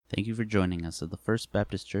Thank you for joining us at the First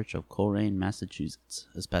Baptist Church of Coleraine, Massachusetts,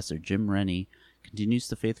 as Pastor Jim Rennie continues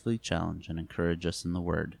to faithfully challenge and encourage us in the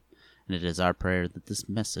Word. And it is our prayer that this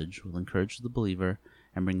message will encourage the believer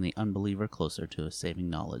and bring the unbeliever closer to a saving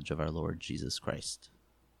knowledge of our Lord Jesus Christ.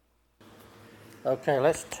 Okay,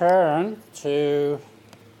 let's turn to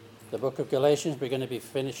the book of Galatians. We're going to be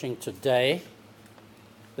finishing today,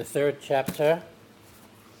 the 3rd chapter.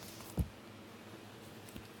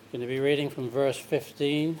 Going to be reading from verse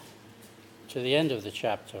 15 to the end of the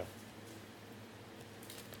chapter.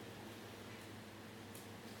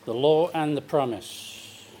 The law and the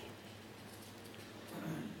promise.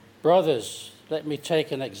 Brothers, let me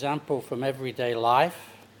take an example from everyday life.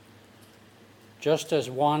 Just as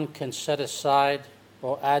one can set aside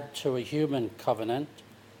or add to a human covenant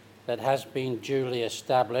that has been duly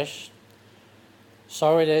established,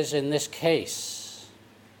 so it is in this case.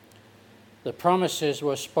 The promises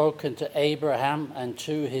were spoken to Abraham and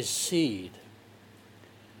to his seed.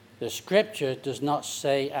 The scripture does not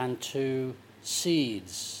say and to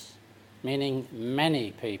seeds, meaning many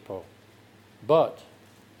people, but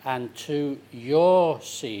and to your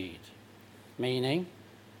seed, meaning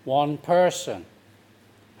one person,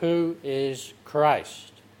 who is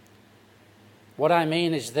Christ. What I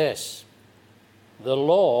mean is this: the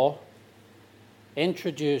law,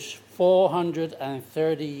 introduced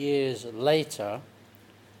 430 years later,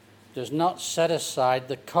 does not set aside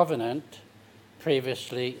the covenant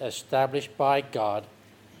previously established by God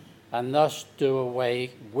and thus do away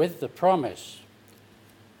with the promise.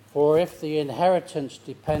 For if the inheritance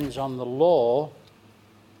depends on the law,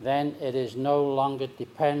 then it is no longer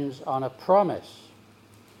depends on a promise.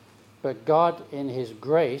 But God, in his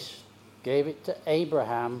grace, gave it to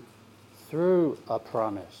Abraham through a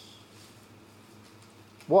promise.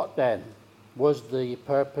 What then was the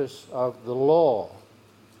purpose of the law?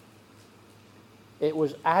 It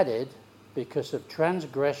was added because of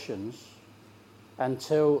transgressions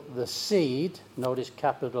until the seed, notice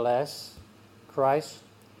capital S, Christ,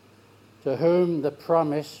 to whom the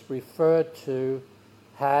promise referred to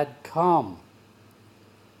had come.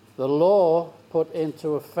 The law put into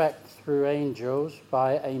effect through angels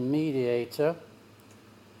by a mediator.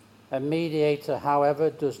 A mediator, however,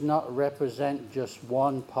 does not represent just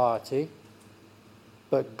one party,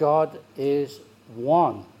 but God is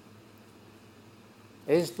one.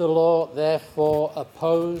 Is the law therefore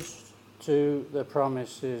opposed to the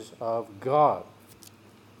promises of God?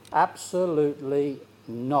 Absolutely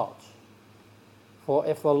not. For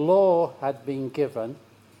if a law had been given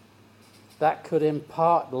that could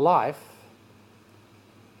impart life,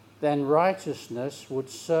 then righteousness would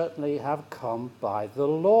certainly have come by the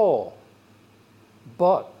law.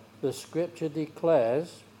 But the scripture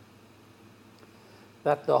declares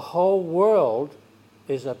that the whole world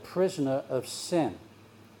is a prisoner of sin,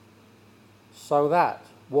 so that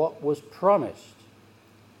what was promised,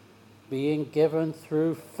 being given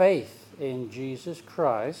through faith in Jesus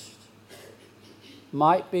Christ,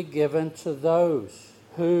 might be given to those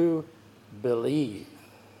who believe.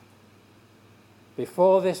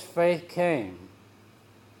 Before this faith came,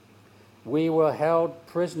 we were held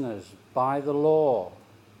prisoners by the law,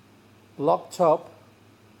 locked up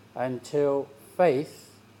until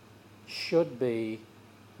faith should be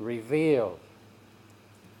revealed.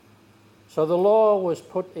 So the law was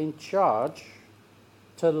put in charge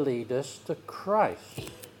to lead us to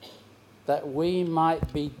Christ, that we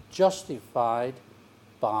might be justified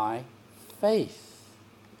by faith.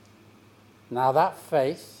 Now that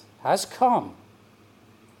faith has come.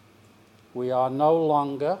 We are no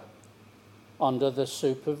longer under the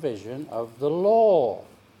supervision of the law.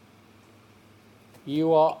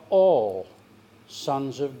 You are all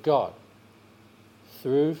sons of God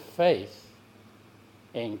through faith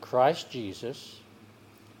in Christ Jesus.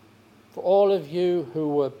 For all of you who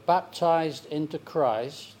were baptized into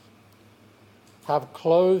Christ have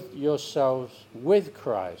clothed yourselves with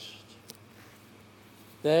Christ.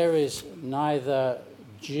 There is neither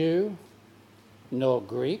Jew nor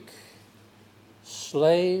Greek,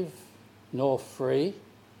 slave nor free,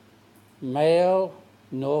 male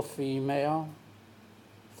nor female,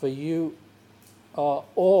 for you are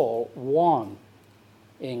all one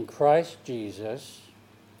in Christ Jesus,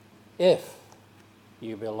 if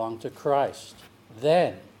you belong to Christ.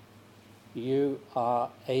 Then you are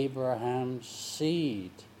Abraham's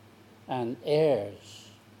seed and heirs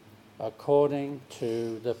according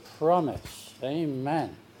to the promise.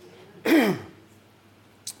 Amen.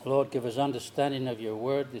 Lord, give us understanding of your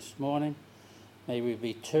word this morning. May we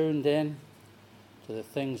be tuned in to the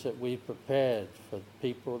things that we've prepared for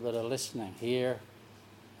people that are listening here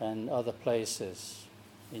and other places.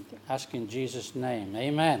 Ask in Jesus' name.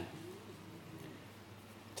 Amen.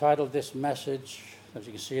 Titled this message, as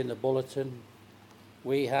you can see in the bulletin,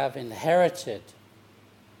 we have inherited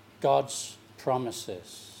God's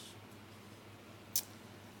promises.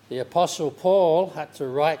 The Apostle Paul had to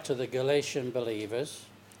write to the Galatian believers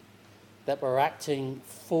that were acting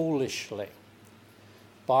foolishly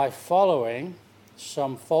by following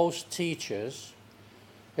some false teachers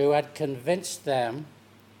who had convinced them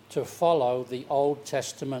to follow the Old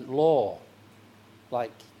Testament law,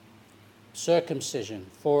 like circumcision,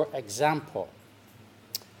 for example.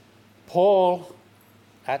 Paul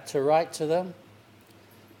had to write to them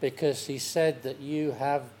because he said that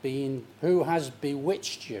who has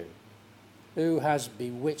bewitched you? Who has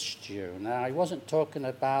bewitched you? Now, he wasn't talking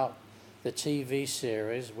about the TV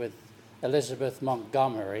series with Elizabeth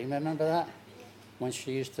Montgomery. Remember that? When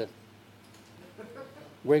she used to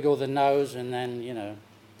wiggle the nose and then,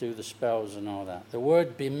 do the spells and all that. The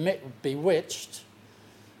word bewitched,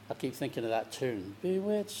 I keep thinking of that tune.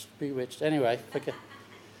 Bewitched. Anyway, forget.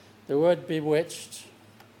 The word bewitched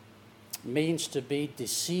means to be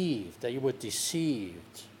deceived. They were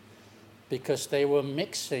deceived because they were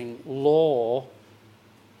mixing law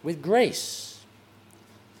with grace.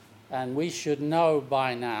 And we should know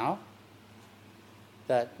by now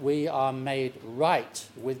that we are made right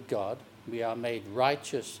with God. We are made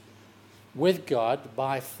righteous with God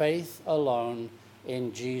by faith alone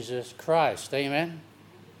in Jesus Christ. Amen?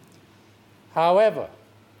 However,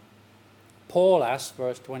 Paul asks,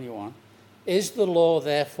 verse 21, is the law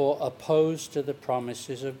therefore opposed to the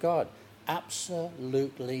promises of God?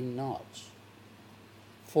 Absolutely not.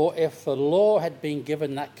 For if the law had been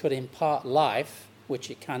given that could impart life, which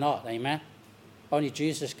it cannot, amen? Only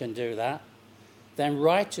Jesus can do that. Then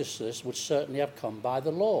righteousness would certainly have come by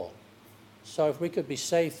the law. So if we could be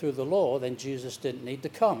saved through the law, then Jesus didn't need to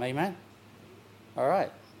come, amen? All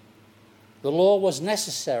right. The law was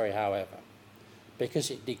necessary, however, because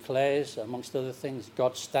it declares, amongst other things,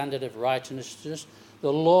 God's standard of righteousness.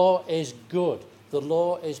 The law is good. The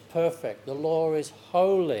law is perfect. The law is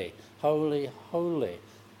holy, holy, holy.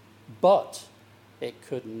 But it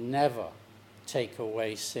could never take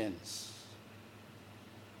away sins.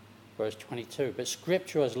 Verse 22, but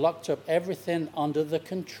Scripture has locked up everything under the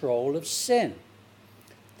control of sin.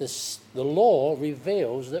 The law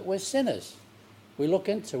reveals that we're sinners. We look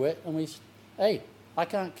into it and hey, I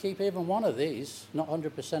can't keep even one of these, not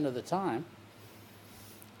 100% of the time.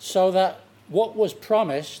 So that what was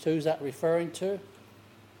promised, who's that referring to?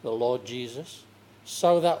 The Lord Jesus.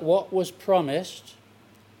 So that what was promised,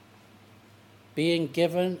 being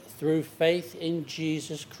given through faith in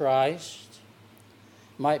Jesus Christ,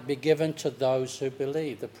 might be given to those who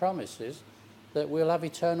believe. The promise is that we'll have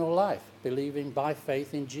eternal life, believing by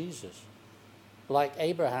faith in Jesus. Like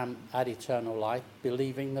Abraham had eternal life,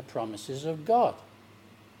 believing the promises of God,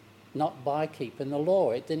 not by keeping the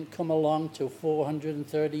law. It didn't come along till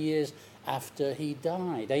 430 years after he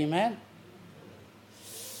died. Amen?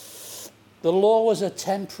 The law was a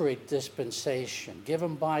temporary dispensation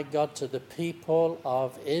given by God to the people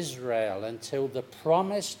of Israel until the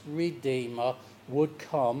promised Redeemer would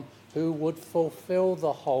come, who would fulfill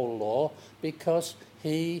the whole law, because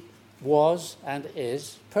he was and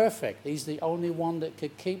is perfect. He's the only one that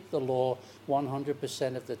could keep the law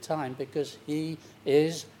 100% of the time, because he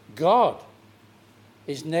is God.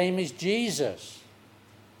 His name is Jesus,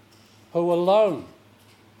 who alone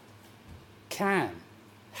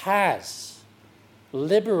has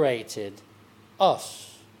liberated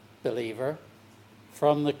us, believer,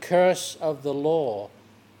 from the curse of the law,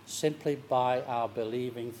 simply by our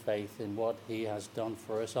believing faith in what he has done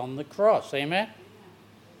for us on the cross. Amen?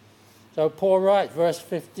 So Paul writes, verse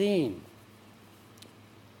 15,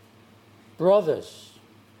 brothers,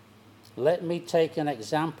 let me take an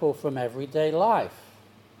example from everyday life.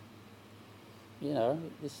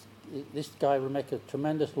 This guy will make a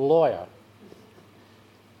tremendous lawyer.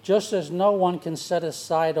 Just as no one can set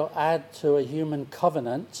aside or add to a human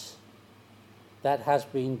covenant that has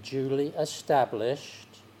been duly established,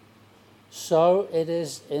 so it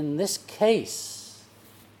is in this case.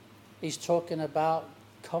 He's talking about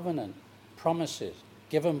covenant promises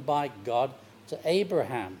given by God to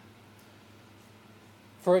Abraham.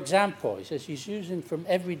 For example, he says he's using from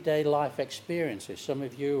everyday life experiences. Some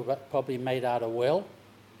of you have probably made out a will.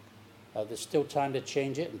 There's still time to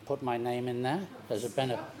change it and put my name in there as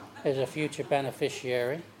a future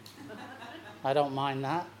beneficiary. I don't mind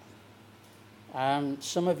that.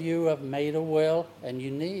 Some of you have made a will, and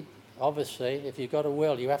you need, obviously, if you've got a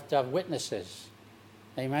will, you have to have witnesses.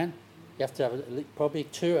 Amen? You have to have probably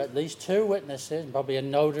at least two witnesses, probably a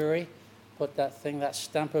notary, put that thing, that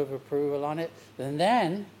stamp of approval on it, and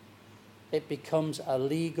then it becomes a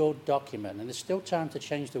legal document. And there's still time to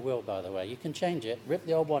change the will, by the way. You can change it, rip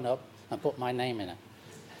the old one up, and put my name in it.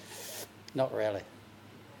 Not really.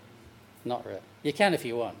 Not really. You can if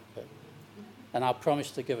you want, but, and I'll promise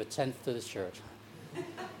to give a tenth to the church.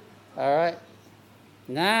 All right?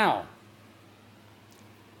 Now,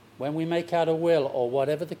 when we make out a will or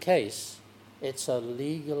whatever the case, it's a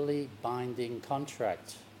legally binding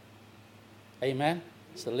contract. Amen?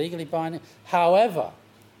 It's a legally binding. However,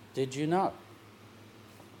 did you know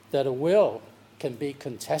that a will can be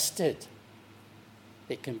contested?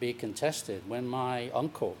 It can be contested. When my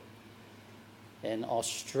uncle in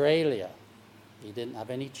Australia, he didn't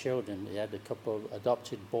have any children, he had a couple of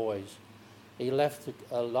adopted boys. He left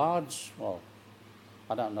a large, well,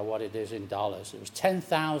 I don't know what it is in dollars, it was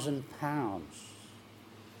 £10,000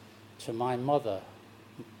 to my mother,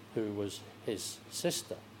 who was his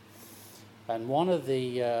sister. And one of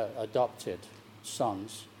the adopted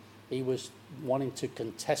sons, he was wanting to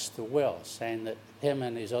contest the will, saying that him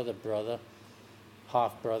and his other brother,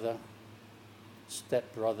 half-brother,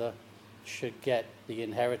 step-brother, should get the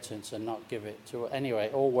inheritance and not give it to her. Anyway,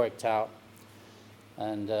 it all worked out.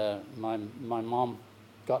 And my mom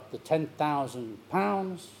got the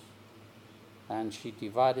 £10,000, and she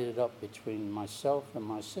divided it up between myself and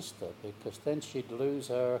my sister, because then she'd lose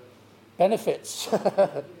her benefits.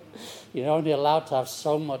 You're only allowed to have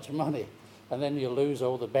so much money, and then you lose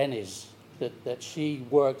all the bennies that she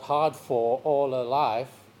worked hard for all her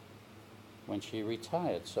life when she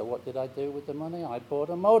retired. So what did I do with the money? I bought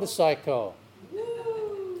a motorcycle,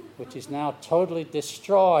 which is now totally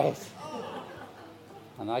destroyed.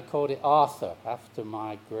 And I called it Arthur, after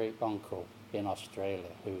my great uncle in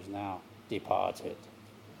Australia, who's now departed.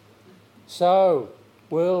 So,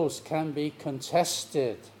 wills can be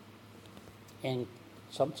contested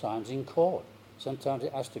sometimes in court. Sometimes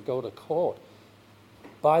it has to go to court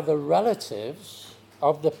by the relatives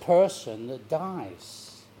of the person that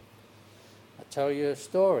dies. I'll tell you a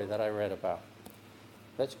story that I read about.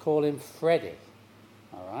 Let's call him Freddie,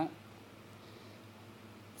 all right?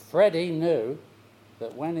 Freddie knew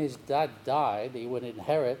that when his dad died, he would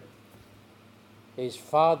inherit his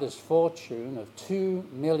father's fortune of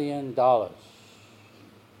 $2 million.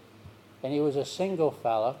 And he was a single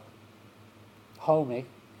fella, homey.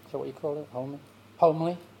 Is that what you call it? Homey?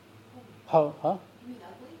 Homely? Huh? You mean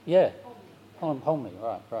ugly? Yeah. Homely,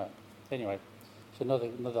 right. Anyway, it's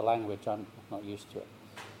another language, I'm not used to it.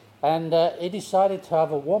 And he decided to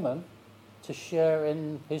have a woman to share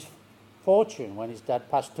in his fortune when his dad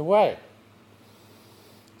passed away.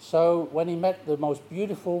 So when he met the most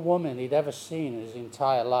beautiful woman he'd ever seen in his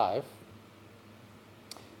entire life,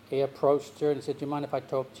 he approached her and said, "Do you mind if I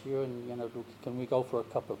talk to you? And can we go for a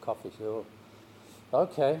cup of coffee?" So,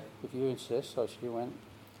 okay, if you insist. So she went.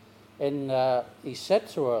 And he said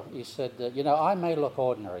to her, I may look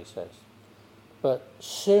ordinary, he says, but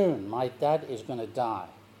soon my dad is going to die,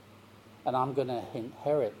 and I'm going to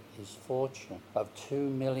inherit his fortune of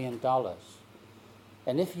 $2 million.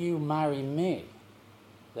 And if you marry me,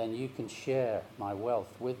 then you can share my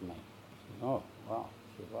wealth with me. I said, "Oh, wow."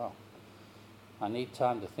 She said, "Wow. I need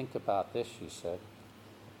time to think about this," she said.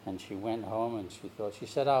 And she went home and she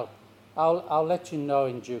said, I'll let you know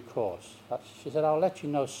in due course. She said, "I'll let you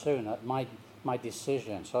know soon at my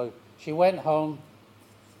decision." So she went home,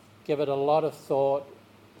 gave it a lot of thought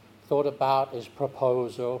about his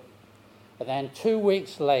proposal. And then 2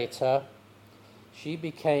 weeks later, she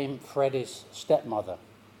became Freddie's stepmother.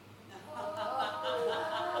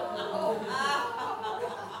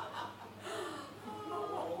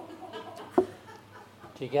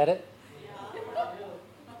 Do you get it?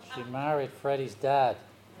 She married Freddie's dad,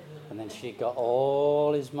 and then she got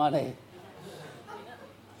all his money.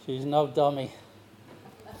 She's no dummy.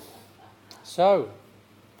 So,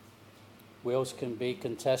 wills can be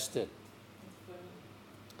contested.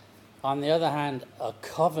 On the other hand, a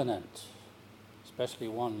covenant, especially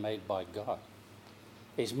one made by God,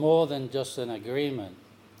 is more than just an agreement.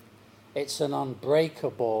 It's an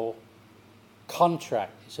unbreakable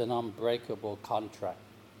contract. It's an unbreakable contract.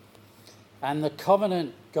 And the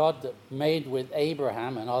covenant God made with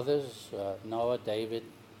Abraham and others, Noah, David,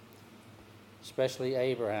 especially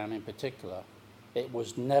Abraham in particular, it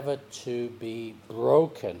was never to be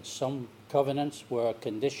broken. Some covenants were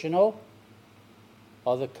conditional,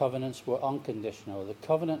 other covenants were unconditional. The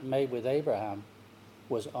covenant made with Abraham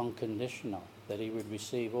was unconditional, that he would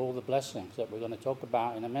receive all the blessings that we're going to talk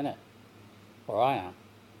about in a minute, or I am.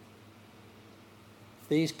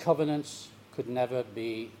 These covenants could never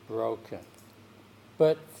be broken,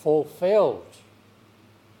 but fulfilled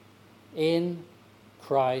in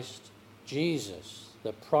Christ Jesus,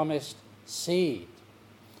 the promised seed.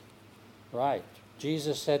 Right.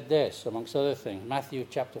 Jesus said this, amongst other things, Matthew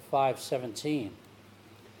chapter 5:17.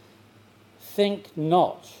 Think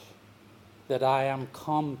not that I am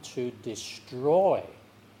come to destroy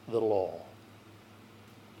the law,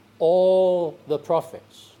 all the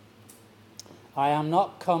prophets. I am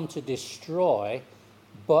not come to destroy,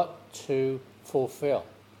 but to fulfill.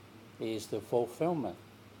 He is the fulfillment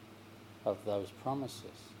of those promises.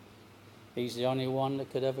 He's the only one that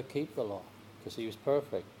could ever keep the law, because he was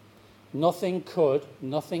perfect. Nothing could,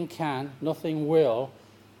 nothing can, nothing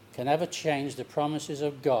can ever change the promises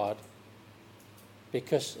of God,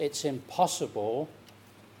 because it's impossible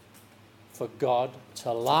for God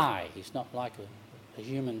to lie. He's not like a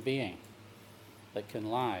human being that can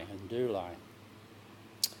lie and do lie.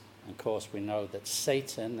 And of course, we know that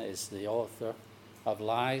Satan is the author of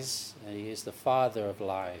lies, and he is the father of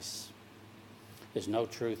lies. There's no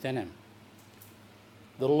truth in him.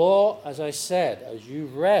 The law, as I said, as you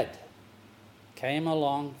read, came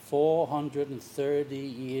along 430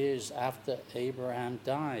 years after Abraham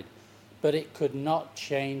died. But it could not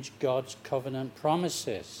change God's covenant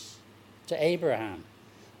promises to Abraham.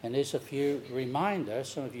 And there's a few reminders.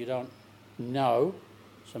 Some of you don't know.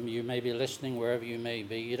 Some of you may be listening wherever you may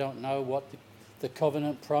be. You don't know what the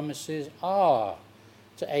covenant promises are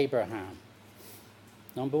to Abraham.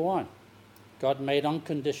 Number one, God made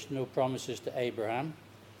unconditional promises to Abraham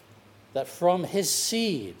that from his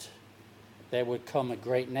seed there would come a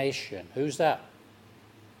great nation. Who's that?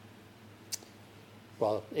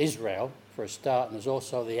 Well, Israel, for a start, and there's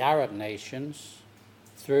also the Arab nations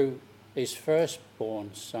through his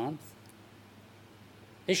firstborn son,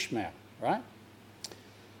 Ishmael, right?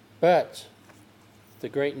 But the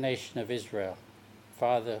great nation of Israel,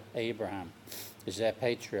 Father Abraham, is their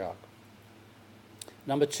patriarch.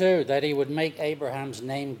 Number two, that he would make Abraham's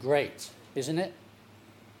name great, isn't it?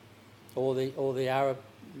 All the Arab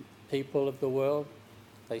people of the world,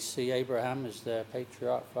 they see Abraham as their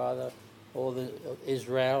patriarch father. All the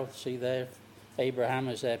Israel see their Abraham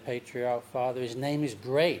as their patriarch father. His name is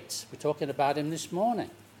great. We're talking about him this morning,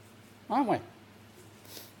 aren't we?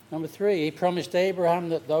 Number three, he promised Abraham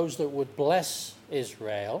that those that would bless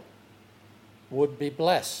Israel would be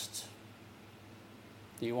blessed.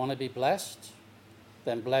 Do you want to be blessed?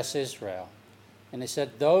 Then bless Israel. And he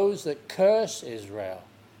said, those that curse Israel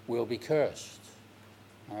will be cursed.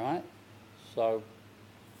 All right? So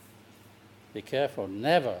be careful.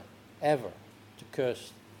 Never, ever to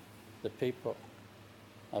curse the people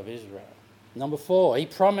of Israel. Number four, he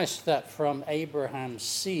promised that from Abraham's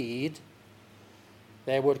seed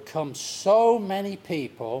there would come so many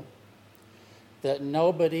people that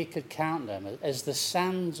nobody could count them, as the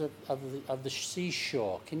sands of the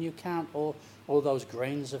seashore. Can you count all those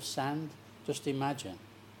grains of sand? Just imagine.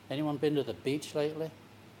 Anyone been to the beach lately?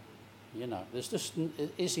 You know,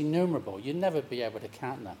 it's innumerable. You'd never be able to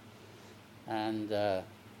count them. And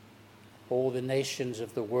all the nations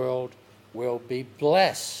of the world will be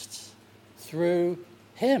blessed through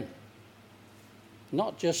him.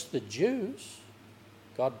 Not just the Jews,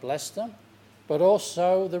 God bless them, but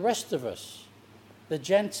also the rest of us, the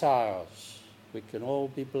Gentiles. We can all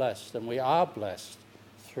be blessed, and we are blessed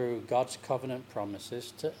through God's covenant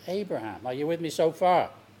promises to Abraham. Are you with me so far?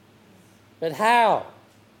 But how?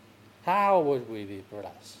 How would we be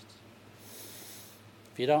blessed?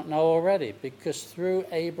 If you don't know already, because through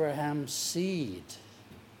Abraham's seed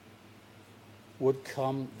would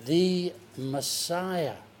come the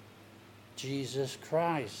Messiah, Jesus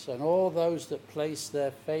Christ. And all those that place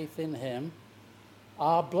their faith in him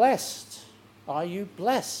are blessed. Are you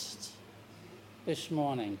blessed this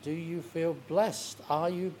morning? Do you feel blessed? Are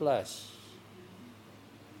you blessed?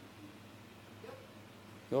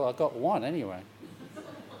 Well, I got one anyway.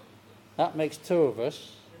 That makes two of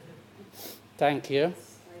us. Thank you.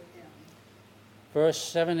 Verse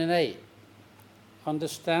 7 and 8.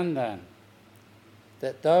 Understand then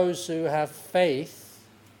that those who have faith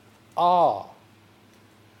are,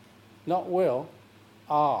 not will,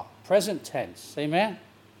 are. Present tense. Amen?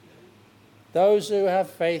 Those who have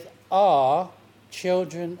faith are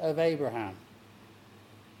children of Abraham.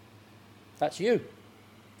 That's you.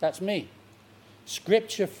 That's me.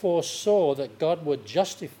 Scripture foresaw that God would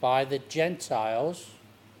justify the Gentiles.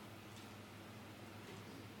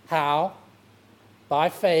 How? By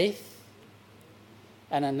faith,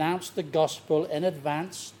 and announce the gospel in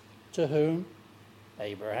advance to whom?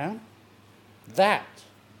 Abraham. That,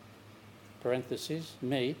 parentheses,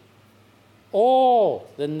 me, all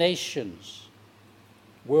the nations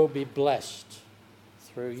will be blessed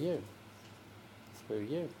through you. Through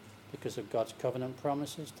you. Because of God's covenant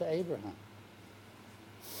promises to Abraham.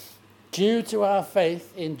 Due to our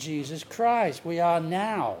faith in Jesus Christ, we are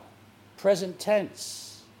now, present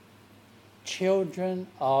tense, children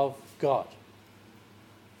of God.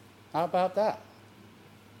 How about that?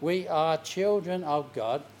 We are children of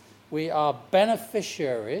God. We are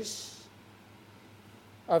beneficiaries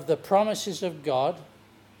of the promises of God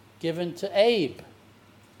given to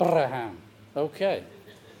Abraham. Okay.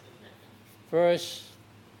 Romans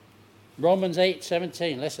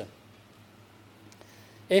 8:17, listen.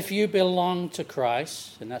 If you belong to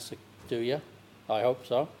Christ, and that's do you? I hope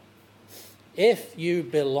so. If you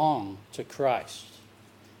belong to Christ,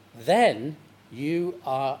 then you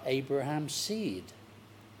are Abraham's seed.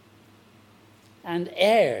 And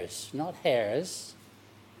heirs, not heirs,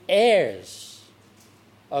 heirs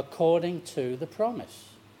according to the promise.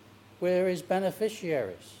 We're his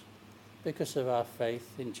beneficiaries because of our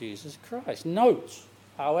faith in Jesus Christ. Note,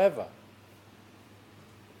 however,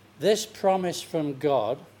 this promise from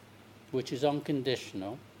God, which is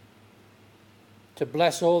unconditional, to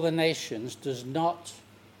bless all the nations does not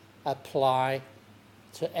apply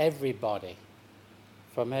to everybody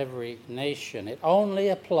from every nation. It only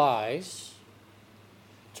applies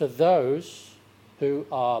to those who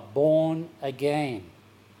are born again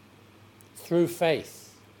through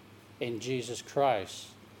faith in Jesus Christ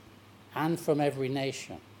and from every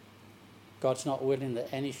nation. God's not willing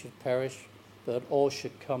that any should perish, but all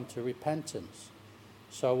should come to repentance.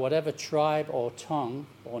 So whatever tribe or tongue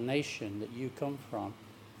or nation that you come from,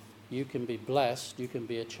 you can be blessed, you can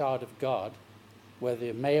be a child of God, whether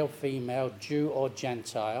you're male, female, Jew or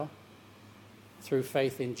Gentile, through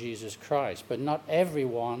faith in Jesus Christ. But not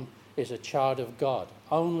everyone is a child of God.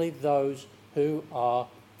 Only those who are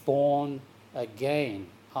born again.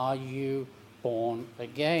 Are you born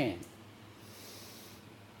again?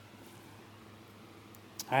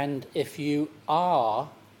 And if you are,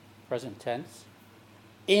 present tense,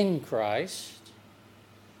 in Christ,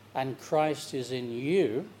 and Christ is in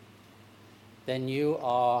you, then you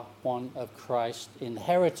are one of Christ's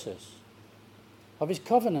inheritors of his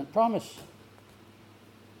covenant promise.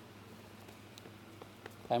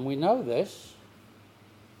 And we know this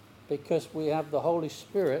because we have the Holy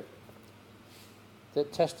Spirit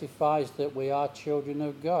that testifies that we are children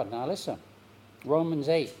of God. Now listen, Romans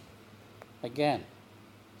 8, again,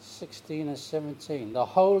 16 and 17. The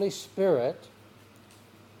Holy Spirit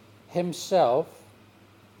himself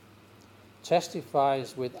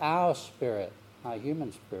testifies with our spirit, our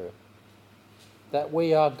human spirit, that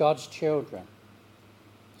we are God's children.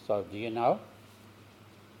 So do you know?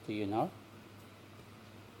 Do you know?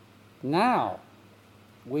 Now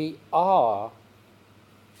we are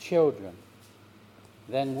children.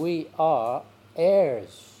 Then we are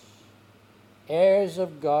heirs. Heirs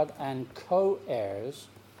of God and co-heirs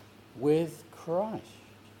with Christ.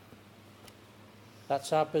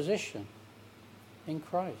 That's our position in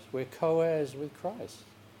Christ. We're co-heirs with Christ.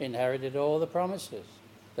 Inherited all the promises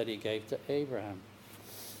that he gave to Abraham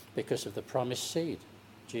because of the promised seed,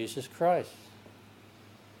 Jesus Christ.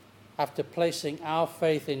 After placing our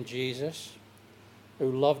faith in Jesus, who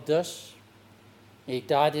loved us, he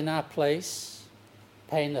died in our place,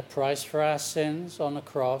 paying the price for our sins on the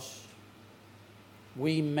cross,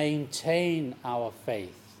 we maintain our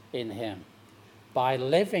faith in him by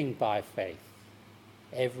living by faith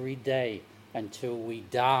every day until we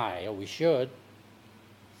die, or we should.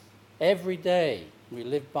 Every day we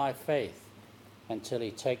live by faith until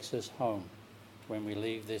he takes us home when we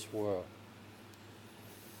leave this world.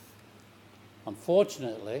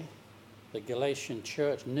 Unfortunately, the Galatian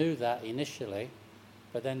church knew that initially,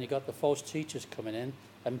 but then you got the false teachers coming in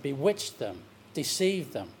and bewitched them,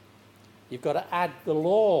 deceived them. You've got to add the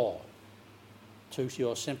law to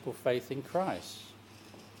your simple faith in Christ.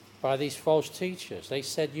 By these false teachers, they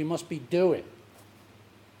said you must be doing.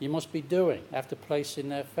 You must be doing after placing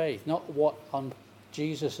their faith, not what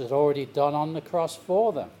Jesus has already done on the cross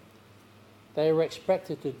for them. They were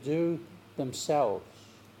expected to do themselves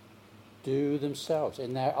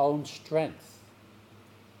in their own strength,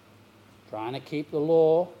 trying to keep the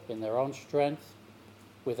law in their own strength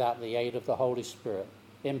without the aid of the Holy Spirit.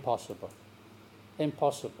 Impossible.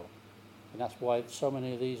 Impossible. And that's why so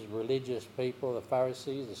many of these religious people, the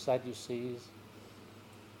Pharisees, the Sadducees,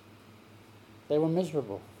 they were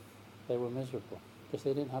miserable. They were miserable because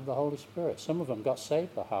they didn't have the Holy Spirit. Some of them got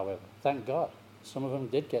saved, however. Thank God. Some of them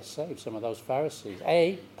did get saved, some of those Pharisees.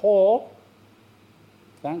 Paul,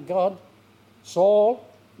 thank God. Saul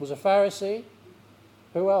was a Pharisee.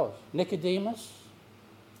 Who else? Nicodemus.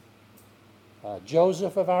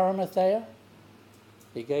 Joseph of Arimathea.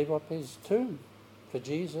 He gave up his tomb for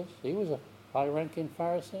Jesus. He was a high-ranking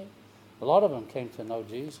Pharisee. A lot of them came to know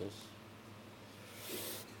Jesus.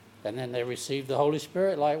 And then they receive the Holy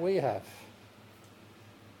Spirit like we have.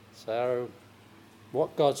 So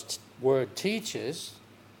what God's word teaches,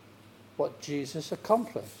 what Jesus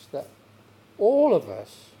accomplished, that all of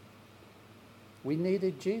us, we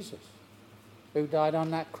needed Jesus, who died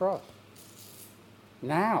on that cross.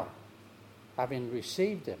 Now, having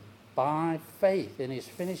received him by faith in his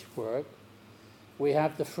finished work, we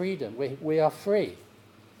have the freedom. We are free.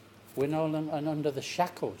 We're no longer under the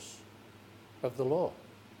shackles of the law.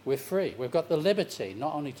 We're free. We've got the liberty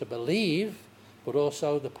not only to believe, but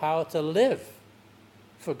also the power to live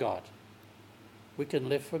for God. We can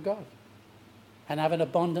live for God and have an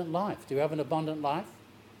abundant life. Do you have an abundant life?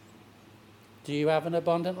 Do you have an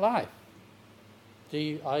abundant life?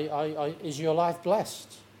 Is your life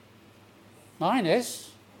blessed? Mine is.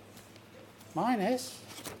 Mine is.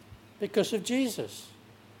 Because of Jesus.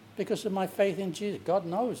 Because of my faith in Jesus. God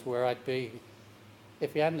knows where I'd be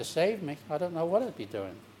if he hadn't saved me. I don't know what I'd be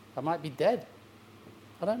doing. I might be dead.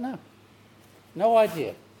 I don't know. No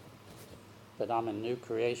idea. But I'm a new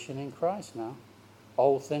creation in Christ now.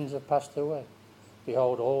 Old things have passed away.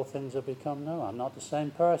 Behold, all things have become new. I'm not the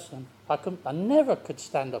same person. I never could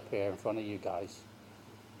stand up here in front of you guys.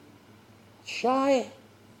 Shy.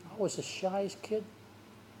 I was the shyest kid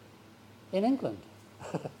in England.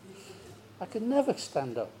 I could never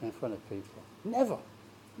stand up in front of people. Never.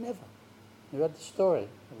 Never. You heard the story.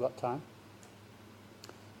 I've got time.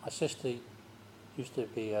 My sister used to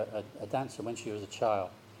be a dancer when she was a child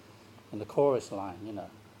in the chorus line, you know.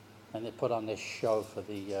 And they put on this show for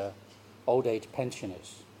the old age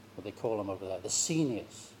pensioners, what they call them over there, the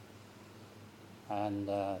seniors. And,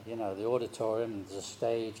 you know, the auditorium, and the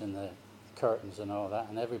stage and the curtains and all that,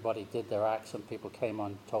 and everybody did their acts and people came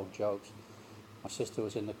on, told jokes. My sister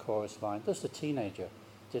was in the chorus line, just a teenager,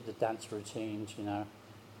 did the dance routines, you know.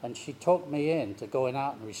 And she talked me into going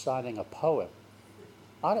out and reciting a poem.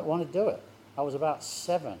 I didn't want to do it. I was about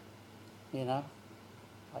 7, you know.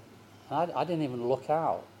 I didn't even look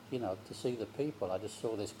out, you know, to see the people. I just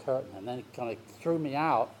saw this curtain, and then it kind of threw me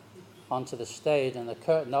out onto the stage, and the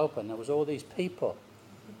curtain opened. There was all these people.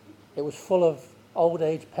 It was full of old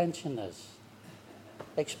age pensioners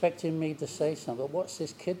expecting me to say something. But what's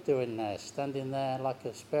this kid doing there, standing there like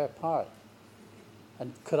a spare part?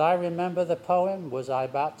 And could I remember the poem? Was I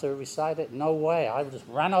about to recite it? No way. I just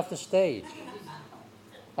ran off the stage.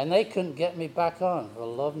 And they couldn't get me back on for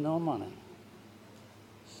love nor money.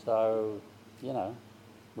 So, you know,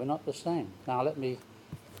 we're not the same. Now let me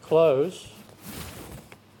close.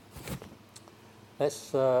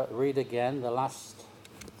 Let's read again the last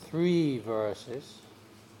 3 verses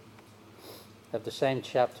of the same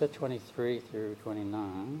chapter, 23 through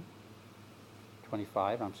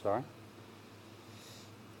 25, I'm sorry.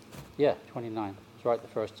 Yeah, 29. It's right the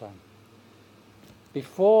first time.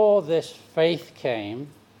 Before this faith came,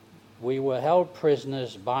 we were held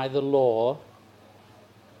prisoners by the law,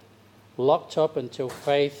 locked up until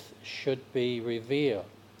faith should be revealed.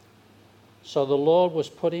 So the Lord was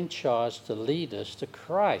put in charge to lead us to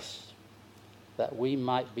Christ, that we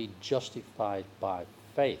might be justified by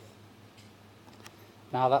faith.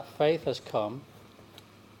 Now that faith has come,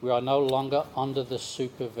 we are no longer under the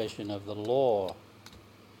supervision of the law.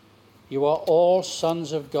 You are all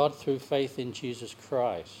sons of God through faith in Jesus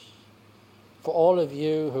Christ. For all of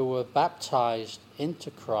you who were baptized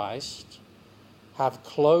into Christ have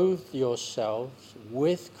clothed yourselves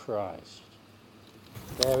with Christ.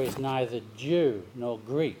 There is neither Jew nor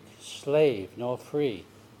Greek, slave nor free,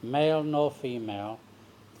 male nor female,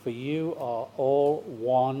 for you are all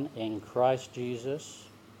one in Christ Jesus.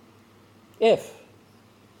 If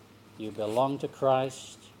you belong to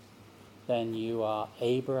Christ, then you are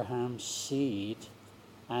Abraham's seed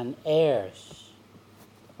and heirs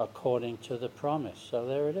according to the promise. So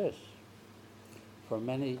there it is. For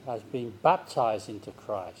many has been baptized into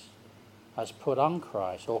Christ, has put on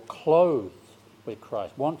Christ, or clothed with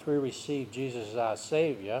Christ. Once we receive Jesus as our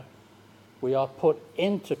Savior, we are put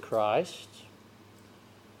into Christ,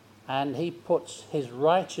 and he puts his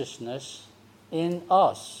righteousness in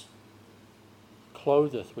us,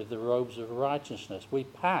 clotheth with the robes of righteousness. We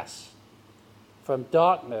pass from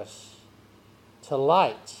darkness to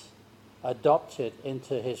light, adopted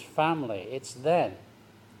into his family. It's then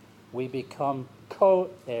we become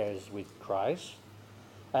co-heirs with Christ,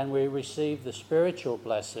 and we receive the spiritual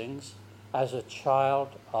blessings as a child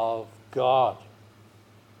of God.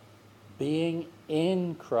 Being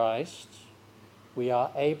in Christ, we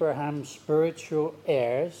are Abraham's spiritual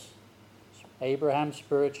heirs, Abraham's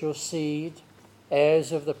spiritual seed,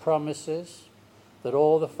 heirs of the promises, that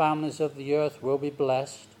all the families of the earth will be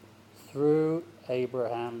blessed through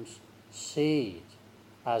Abraham's seed,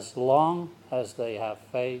 as long as they have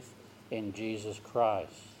faith in Jesus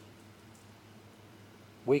Christ.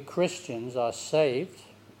 We Christians are saved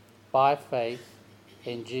by faith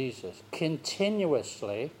in Jesus,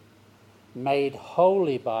 continuously made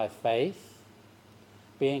holy by faith,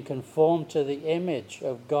 being conformed to the image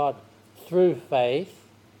of God through faith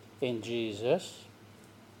in Jesus,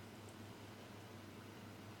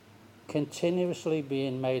 continuously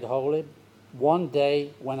being made holy. One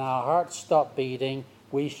day, when our hearts stop beating,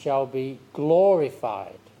 we shall be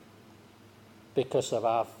glorified because of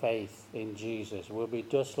our faith in Jesus. We'll be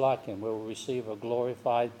just like him. We'll receive a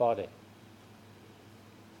glorified body.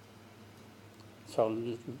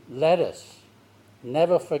 So let us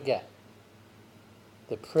never forget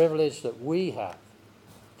the privilege that we have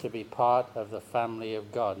to be part of the family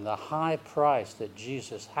of God and the high price that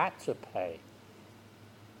Jesus had to pay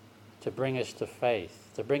to bring us to faith,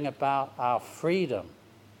 to bring about our freedom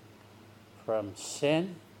from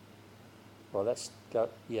sin. Well, let's go.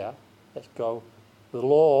 The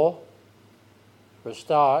law, for a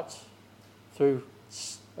start, through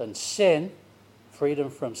and sin, freedom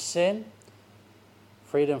from sin,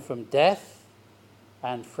 freedom from death,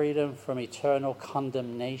 and freedom from eternal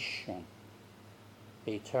condemnation.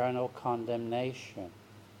 Eternal condemnation.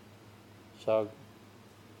 So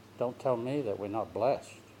don't tell me that we're not blessed.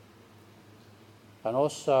 And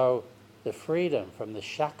also the freedom from the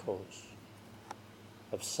shackles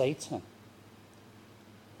of Satan,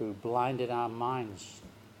 who blinded our minds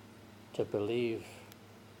to believe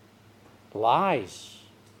lies,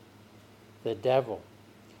 the devil.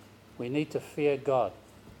 We need to fear God.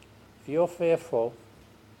 If you're fearful,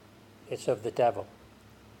 it's of the devil.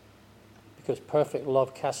 Because perfect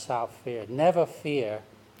love casts out fear. Never fear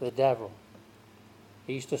the devil.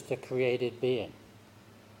 He's just a created being.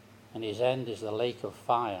 And his end is the lake of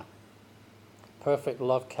fire. Perfect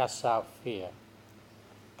love casts out fear.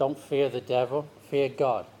 Don't fear the devil, fear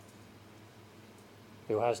God,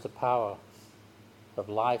 who has the power of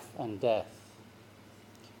life and death.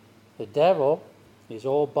 The devil is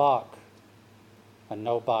all bark and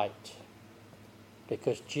no bite,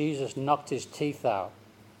 because Jesus knocked his teeth out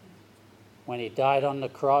when he died on the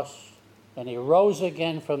cross and he rose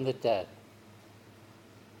again from the dead.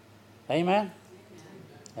 Amen?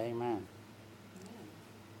 Amen.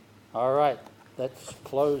 All right, let's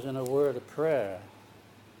close in a word of prayer.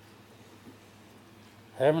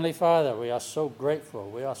 Heavenly Father, we are so grateful,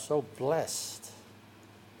 we are so blessed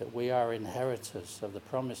that we are inheritors of the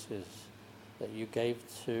promises that you gave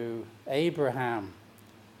to Abraham,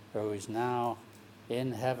 who is now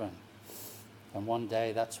in heaven. And one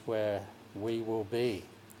day that's where we will be.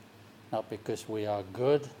 Not because we are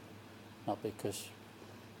good, not because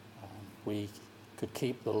we could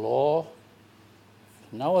keep the law,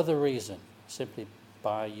 for no other reason, simply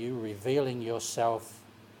by you revealing yourself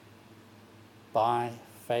by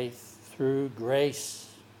faith through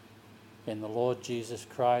grace in the Lord Jesus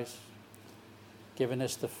Christ, giving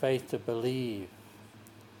us the faith to believe.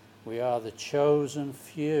 We are the chosen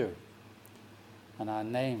few, and our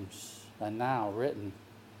names are now written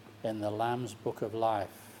in the Lamb's Book of Life.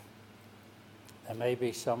 There may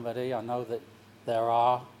be somebody, I know that there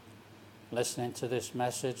are, listening to this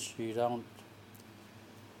message, you don't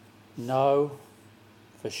know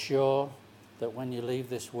for sure that when you leave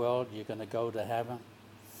this world you're going to go to heaven.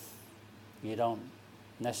 You don't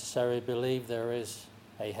necessarily believe there is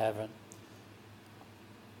a heaven.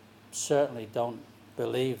 Certainly don't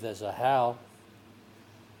believe there's a hell.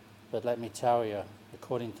 But let me tell you,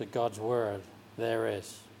 according to God's word, there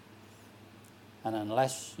is. And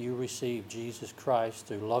unless you receive Jesus Christ,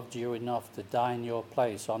 who loved you enough to die in your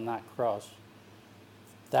place on that cross,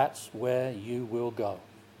 that's where you will go.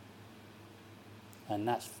 And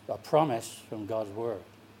that's a promise from God's word.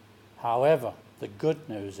 However, the good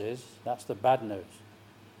news is, that's the bad news.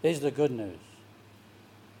 Here's the good news.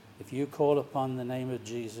 If you call upon the name of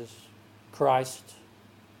Jesus Christ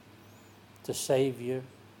to save you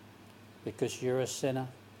because you're a sinner,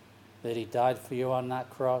 that he died for you on that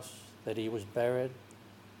cross, that he was buried,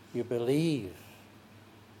 you believe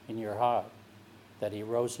in your heart that he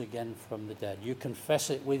rose again from the dead. You confess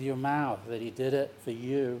it with your mouth that he did it for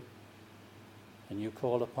you, and you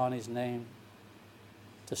call upon his name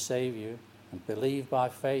to save you, and believe by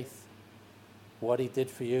faith what he did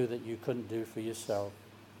for you that you couldn't do for yourself,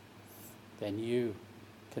 then you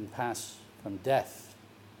can pass from death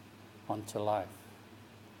onto life.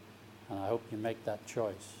 And I hope you make that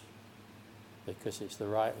choice, because it's the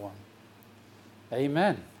right one.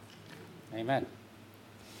 Amen. Amen.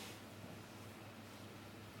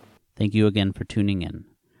 Thank you again for tuning in.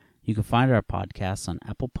 You can find our podcasts on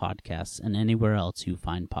Apple Podcasts and anywhere else you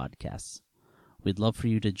find podcasts. We'd love for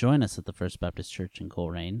you to join us at the First Baptist Church in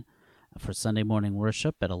Coleraine for Sunday morning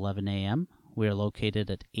worship at 11 a.m. We are located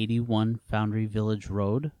at 81 Foundry Village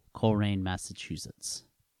Road, Coleraine, Massachusetts.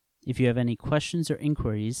 If you have any questions or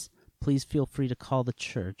inquiries, please feel free to call the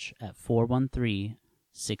church at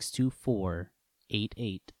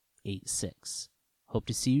 413-624-8886. Hope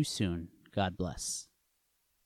to see you soon. God bless.